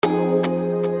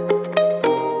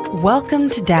Welcome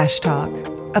to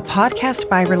DashTalk, a podcast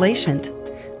by Relatient,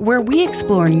 where we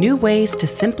explore new ways to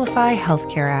simplify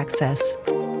healthcare access.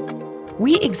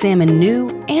 We examine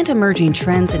new and emerging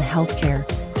trends in healthcare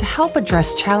to help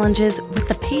address challenges with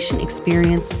the patient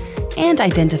experience and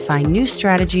identify new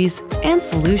strategies and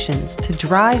solutions to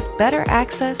drive better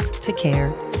access to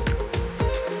care.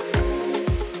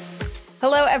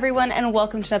 Hello, everyone, and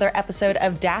welcome to another episode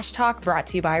of DashTalk brought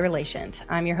to you by Relatient.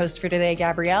 I'm your host for today,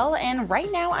 Gabrielle, and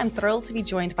right now I'm thrilled to be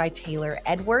joined by Taylor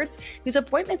Edwards, who's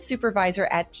Appointments Supervisor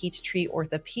at Peachtree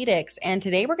Orthopedics. And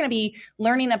today we're going to be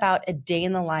learning about a day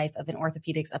in the life of an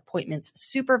orthopedics appointments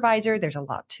supervisor. There's a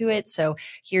lot to it. So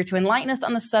here to enlighten us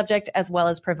on the subject, as well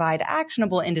as provide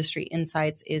actionable industry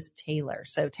insights, is Taylor.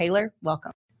 So Taylor,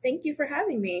 welcome. Thank you for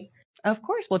having me. Of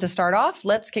course. Well, to start off,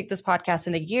 let's kick this podcast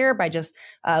into gear by just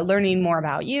learning more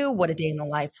about you, what a day in the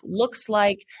life looks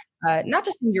like, not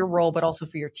just in your role, but also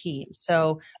for your team.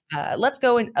 So let's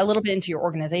go a little bit into your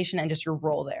organization and just your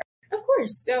role there. Of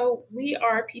course. So we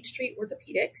are Peachtree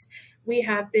Orthopedics. We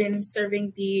have been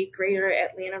serving the greater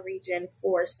Atlanta region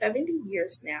for 70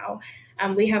 years now.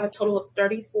 We have a total of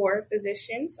 34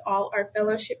 physicians, all are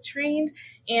fellowship trained,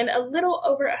 and a little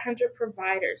over 100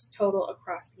 providers total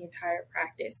across the entire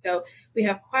practice. So we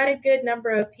have quite a good number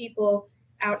of people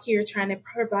out here trying to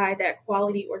provide that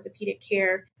quality orthopedic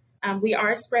care. We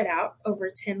are spread out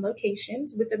over 10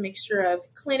 locations with a mixture of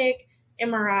clinic,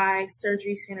 MRI,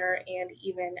 surgery center, and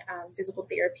even physical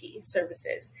therapy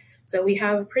services. So we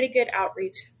have a pretty good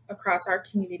outreach across our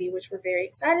community, which we're very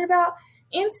excited about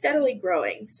and steadily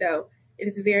growing. So it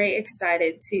is very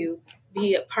excited to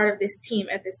be a part of this team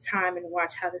at this time and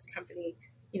watch how this company,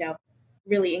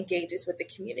 really engages with the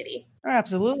community. Oh,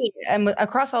 absolutely. And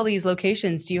across all these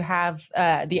locations, do you have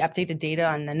the updated data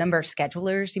on the number of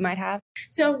schedulers you might have?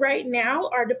 So right now,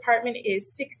 our department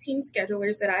is 16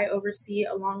 schedulers that I oversee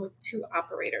along with 2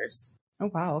 operators. Oh,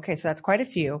 wow. Okay. So that's quite a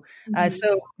few.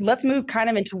 So let's move kind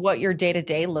of into what your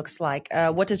day-to-day looks like.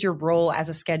 What does your role as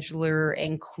a scheduler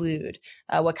include?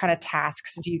 What kind of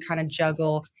tasks do you kind of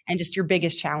juggle, and just your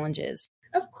biggest challenges?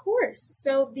 Of course.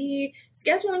 So the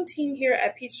scheduling team here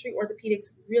at Peachtree Orthopedics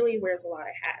really wears a lot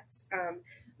of hats.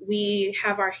 We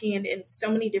have our hand in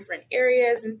so many different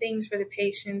areas and things for the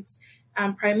patients.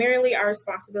 Primarily, our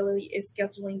responsibility is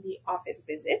scheduling the office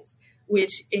visits,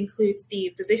 which includes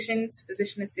the physicians,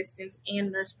 physician assistants,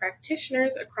 and nurse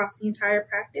practitioners across the entire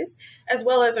practice, as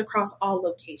well as across all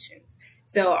locations.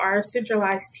 So our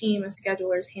centralized team of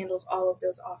schedulers handles all of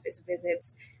those office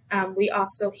visits. We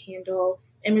also handle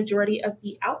a majority of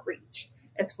the outreach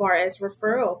as far as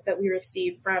referrals that we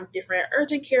receive from different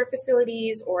urgent care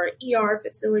facilities or ER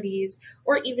facilities,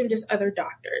 or even just other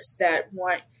doctors that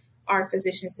want our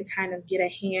physicians to kind of get a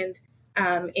hand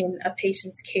in a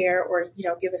patient's care or,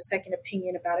 give a second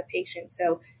opinion about a patient.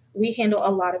 So we handle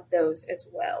a lot of those as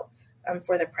well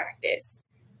for the practice.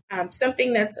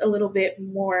 Something that's a little bit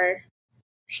more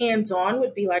hands-on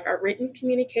would be like our written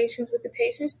communications with the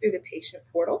patients through the patient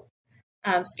portal.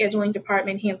 Scheduling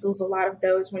department handles a lot of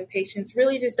those when patients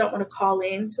really just don't want to call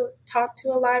in to talk to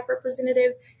a live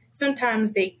representative.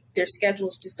 Sometimes their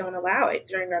schedules just don't allow it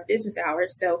during our business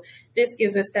hours. So this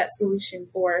gives us that solution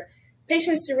for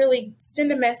patients to really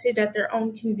send a message at their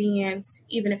own convenience,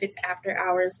 even if it's after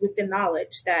hours, with the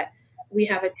knowledge that we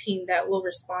have a team that will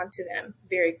respond to them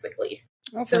very quickly.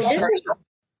 Oh, for sure.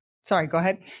 Sorry, go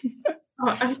ahead.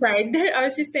 I'm sorry. I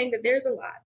was just saying that there's a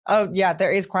lot. Oh, yeah,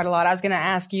 there is quite a lot. I was going to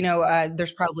ask,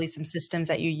 there's probably some systems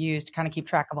that you use to kind of keep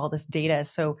track of all this data.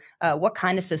 So what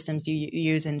kind of systems do you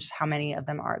use, and just how many of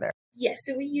them are there? Yes,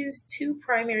 so we use 2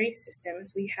 primary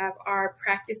systems. We have our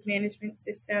practice management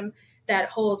system that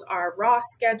holds our raw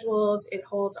schedules. It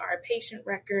holds our patient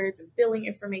records and billing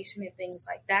information and things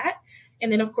like that.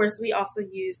 And then, of course, we also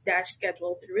use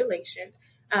DashSchedule through Relatient,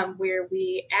 where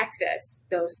we access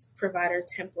those provider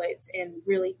templates and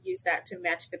really use that to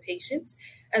match the patients,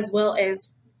 as well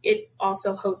as it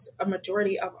also hosts a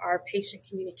majority of our patient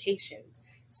communications,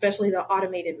 especially the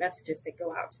automated messages that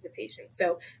go out to the patient.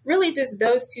 So really just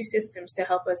those 2 systems to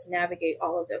help us navigate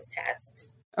all of those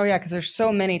tasks. Oh, yeah, because there's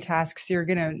so many tasks. You're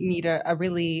going to need a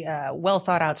really well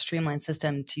thought out streamlined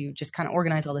system to just kind of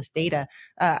organize all this data.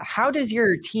 How does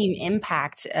your team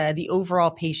impact the overall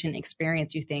patient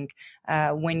experience, you think,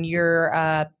 when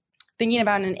you're thinking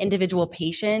about an individual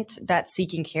patient that's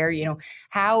seeking care?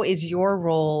 How is your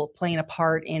role playing a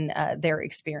part in their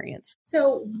experience?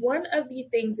 So one of the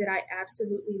things that I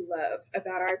absolutely love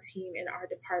about our team and our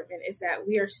department is that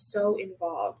we are so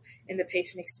involved in the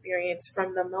patient experience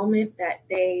from the moment that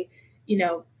they,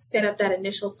 set up that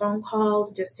initial phone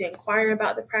call just to inquire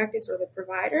about the practice or the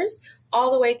providers,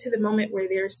 all the way to the moment where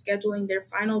they're scheduling their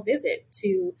final visit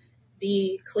to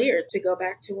be cleared to go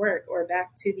back to work or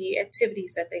back to the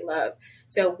activities that they love.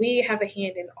 So we have a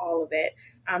hand in all of it.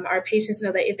 Our patients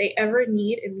know that if they ever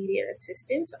need immediate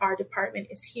assistance, our department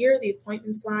is here, the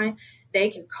appointments line. They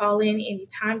can call in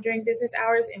anytime during business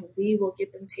hours and we will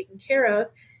get them taken care of,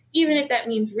 even if that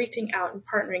means reaching out and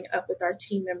partnering up with our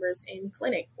team members in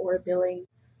clinic or billing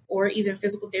or even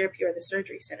physical therapy or the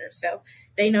surgery center. So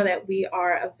they know that we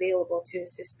are available to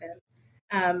assist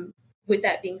them. With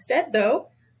that being said, though,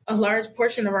 a large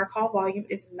portion of our call volume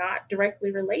is not directly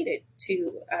related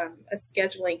to a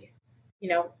scheduling,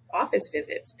 office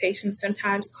visits. Patients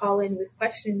sometimes call in with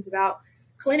questions about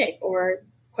clinic or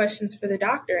questions for the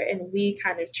doctor, and we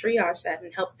kind of triage that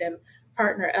and help them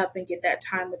partner up and get that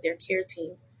time with their care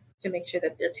team to make sure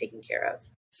that they're taken care of.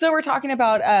 So we're talking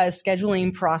about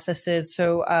scheduling processes.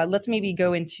 So let's maybe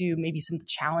go into maybe some of the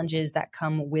challenges that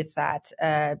come with that.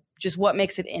 Just what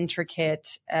makes it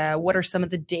intricate? What are some of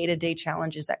the day-to-day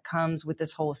challenges that comes with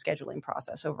this whole scheduling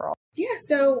process overall? Yeah,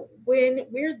 so when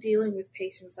we're dealing with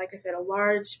patients, like I said, a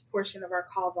large portion of our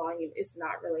call volume is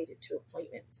not related to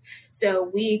appointments. So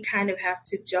we kind of have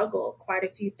to juggle quite a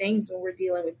few things when we're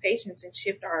dealing with patients and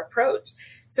shift our approach.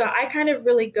 So I kind of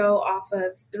really go off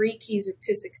of 3 keys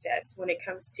to success when it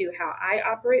comes to how I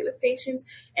operate with patients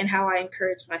and how I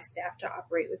encourage my staff to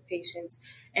operate with patients.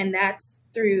 And that's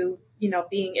through,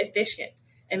 being efficient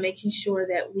and making sure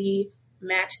that we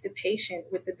match the patient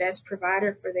with the best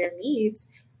provider for their needs,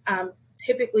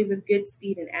 typically with good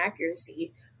speed and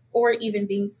accuracy, or even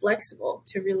being flexible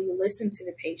to really listen to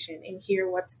the patient and hear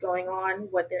what's going on,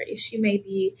 what their issue may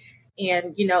be,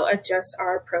 and, adjust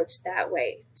our approach that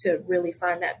way to really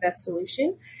find that best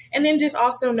solution. And then just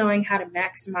also knowing how to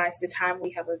maximize the time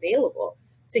we have available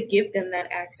to give them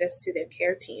that access to their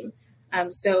care team.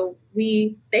 So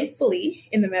we, thankfully,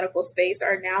 in the medical space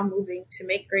are now moving to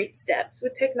make great steps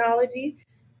with technology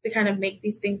to kind of make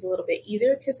these things a little bit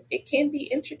easier because it can be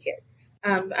intricate.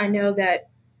 I know that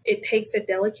it takes a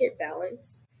delicate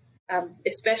balance,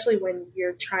 especially when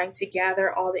you're trying to gather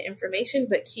all the information,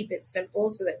 but keep it simple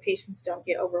so that patients don't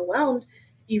get overwhelmed.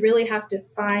 You really have to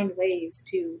find ways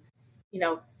to,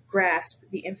 grasp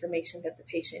the information that the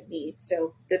patient needs.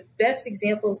 So the best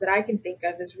examples that I can think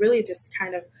of is really just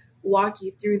kind of walk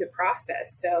you through the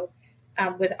process. So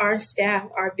with our staff,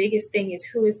 our biggest thing is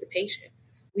who is the patient?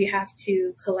 We have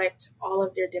to collect all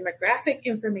of their demographic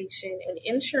information and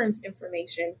insurance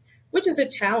information, which is a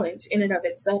challenge in and of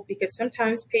itself because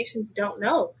sometimes patients don't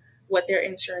know what their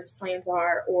insurance plans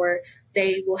are, or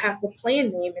they will have the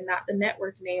plan name and not the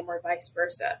network name or vice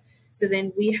versa. So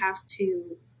then we have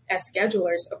to, as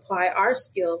schedulers, apply our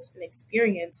skills and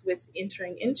experience with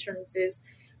entering insurances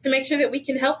to make sure that we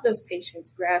can help those patients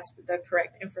grasp the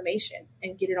correct information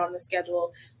and get it on the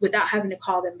schedule without having to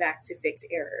call them back to fix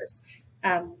errors.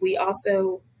 We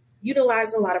also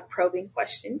utilize a lot of probing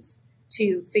questions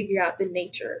to figure out the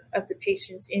nature of the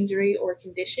patient's injury or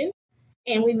condition,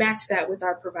 and we match that with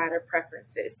our provider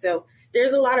preferences. So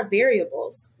there's a lot of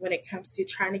variables when it comes to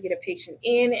trying to get a patient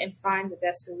in and find the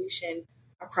best solution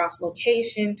across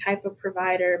location, type of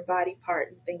provider, body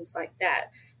part, and things like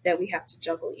that we have to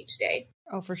juggle each day.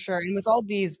 Oh, for sure. And with all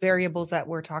these variables that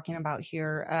we're talking about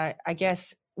here, I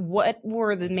guess, what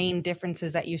were the main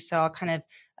differences that you saw kind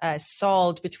of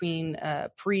solved between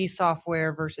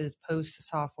pre-software versus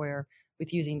post-software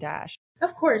with using Dash?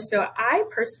 Of course. So I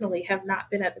personally have not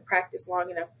been at the practice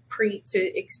long enough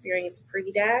to experience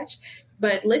pre-Dash,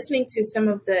 but listening to some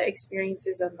of the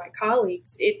experiences of my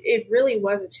colleagues, it really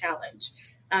was a challenge.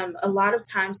 A lot of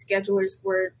times schedulers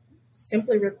were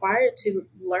simply required to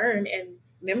learn and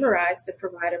memorize the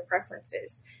provider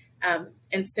preferences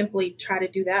and simply try to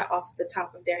do that off the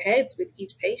top of their heads with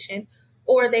each patient,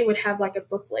 or they would have like a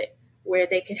booklet where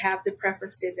they could have the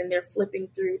preferences and they're flipping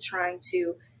through trying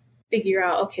to figure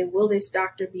out, okay, will this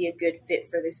doctor be a good fit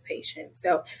for this patient?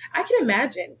 So I can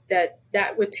imagine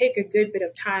that would take a good bit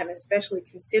of time, especially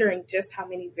considering just how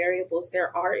many variables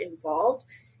there are involved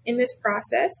in this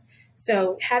process.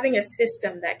 So having a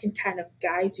system that can kind of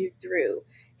guide you through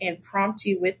and prompt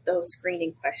you with those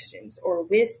screening questions or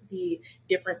with the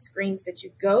different screens that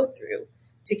you go through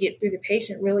to get through the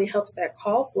patient really helps that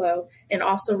call flow and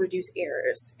also reduce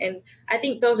errors. And I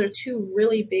think those are 2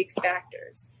 really big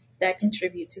factors that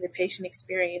contribute to the patient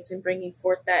experience and bringing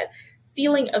forth that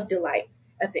feeling of delight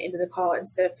at the end of the call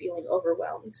instead of feeling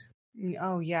overwhelmed.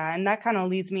 Oh, yeah. And that kind of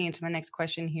leads me into my next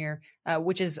question here,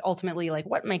 which is ultimately like,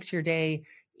 what makes your day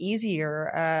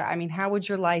easier? How would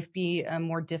your life be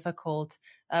more difficult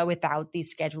without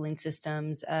these scheduling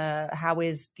systems? How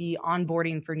is the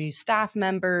onboarding for new staff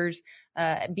members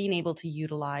being able to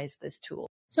utilize this tool?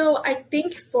 So I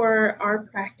think for our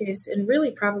practice, and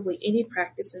really probably any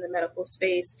practice in the medical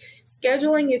space,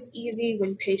 scheduling is easy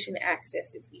when patient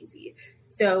access is easy.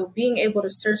 So being able to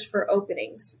search for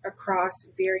openings across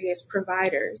various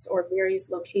providers or various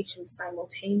locations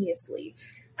simultaneously,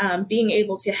 being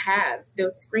able to have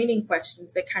those screening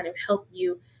questions that kind of help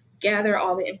you gather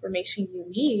all the information you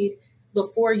need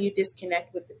before you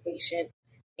disconnect with the patient.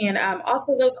 And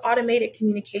also those automated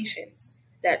communications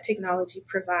that technology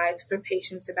provides for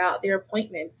patients about their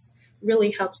appointments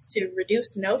really helps to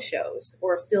reduce no-shows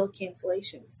or fill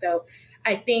cancellations. So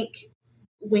I think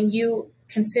when you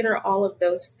consider all of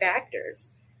those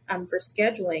factors for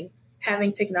scheduling,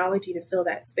 having technology to fill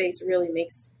that space really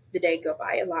makes the day go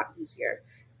by a lot easier.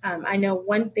 I know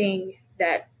one thing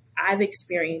that I've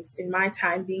experienced in my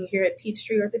time being here at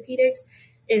Peachtree Orthopedics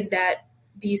is that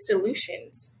the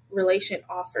solutions Relatient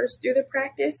offers through the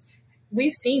practice,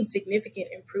 we've seen significant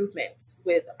improvements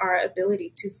with our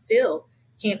ability to fill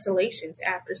cancellations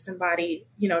after somebody,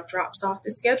 drops off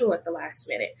the schedule at the last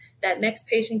minute. That next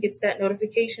patient gets that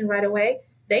notification right away.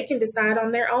 They can decide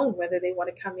on their own whether they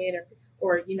want to come in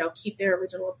or keep their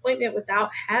original appointment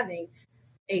without having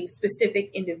a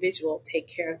specific individual take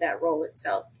care of that role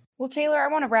itself. Well, Taylor, I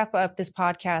want to wrap up this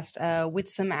podcast with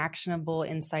some actionable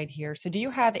insight here. So do you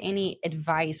have any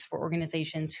advice for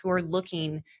organizations who are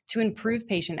looking to improve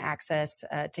patient access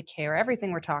to care,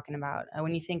 everything we're talking about?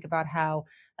 When you think about how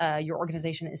your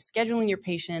organization is scheduling your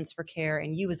patients for care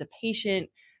and you as a patient,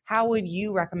 how would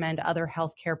you recommend other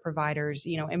healthcare providers,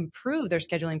 improve their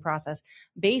scheduling process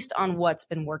based on what's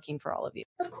been working for all of you?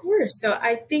 Of course. So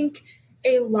I think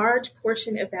a large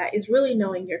portion of that is really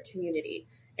knowing your community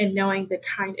and knowing the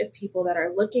kind of people that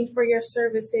are looking for your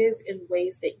services in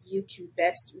ways that you can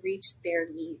best reach their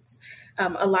needs.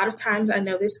 A lot of times I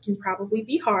know this can probably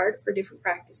be hard for different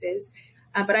practices,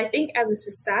 but I think as a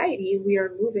society, we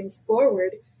are moving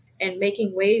forward and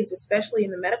making waves, especially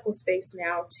in the medical space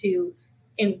now, to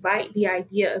invite the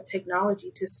idea of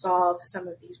technology to solve some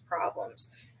of these problems.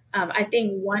 I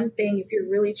think one thing, if you're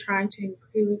really trying to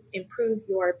improve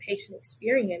your patient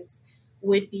experience,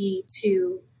 would be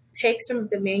to take some of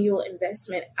the manual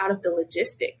investment out of the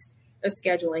logistics of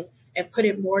scheduling and put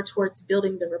it more towards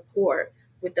building the rapport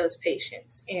with those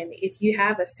patients. And if you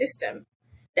have a system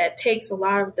that takes a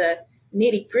lot of the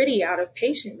nitty gritty out of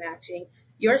patient matching,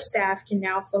 your staff can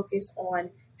now focus on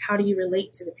how do you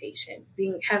relate to the patient,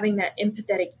 having that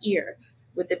empathetic ear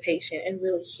with the patient and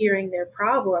really hearing their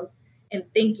problem and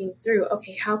thinking through,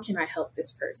 okay, how can I help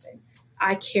this person?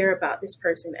 I care about this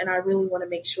person and I really want to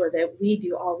make sure that we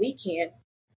do all we can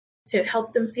to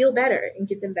help them feel better and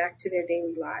get them back to their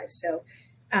daily lives. So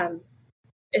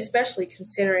especially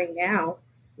considering now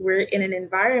we're in an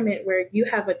environment where you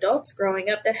have adults growing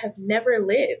up that have never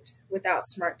lived without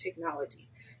smart technology.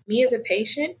 Me as a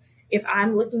patient, if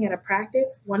I'm looking at a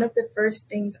practice, one of the first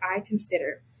things I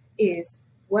consider is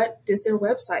what does their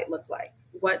website look like?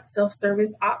 What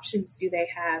self-service options do they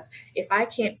have? If I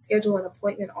can't schedule an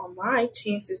appointment online,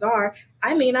 chances are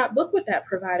I may not book with that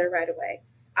provider right away.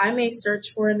 I may search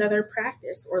for another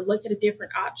practice or look at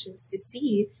different options to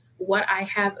see what I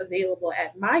have available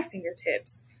at my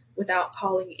fingertips without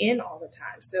calling in all the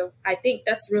time. So I think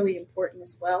that's really important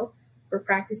as well for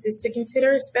practices to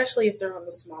consider, especially if they're on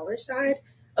the smaller side,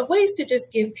 of ways to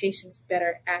just give patients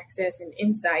better access and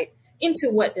insight into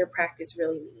what their practice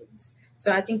really means.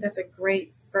 So I think that's a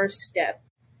great first step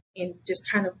in just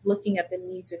kind of looking at the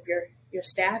needs of your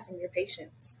staff and your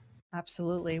patients.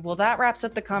 Absolutely. Well, that wraps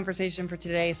up the conversation for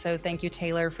today. So thank you,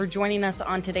 Taylor, for joining us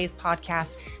on today's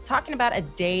podcast, talking about a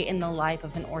day in the life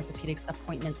of an orthopedics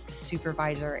appointments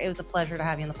supervisor. It was a pleasure to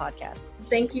have you on the podcast.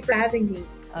 Thank you for having me.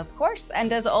 Of course.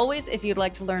 And as always, if you'd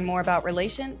like to learn more about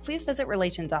Relatient, please visit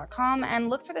Relatient.com and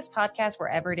look for this podcast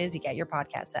wherever it is you get your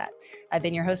podcasts at. I've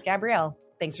been your host, Gabrielle.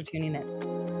 Thanks for tuning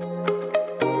in.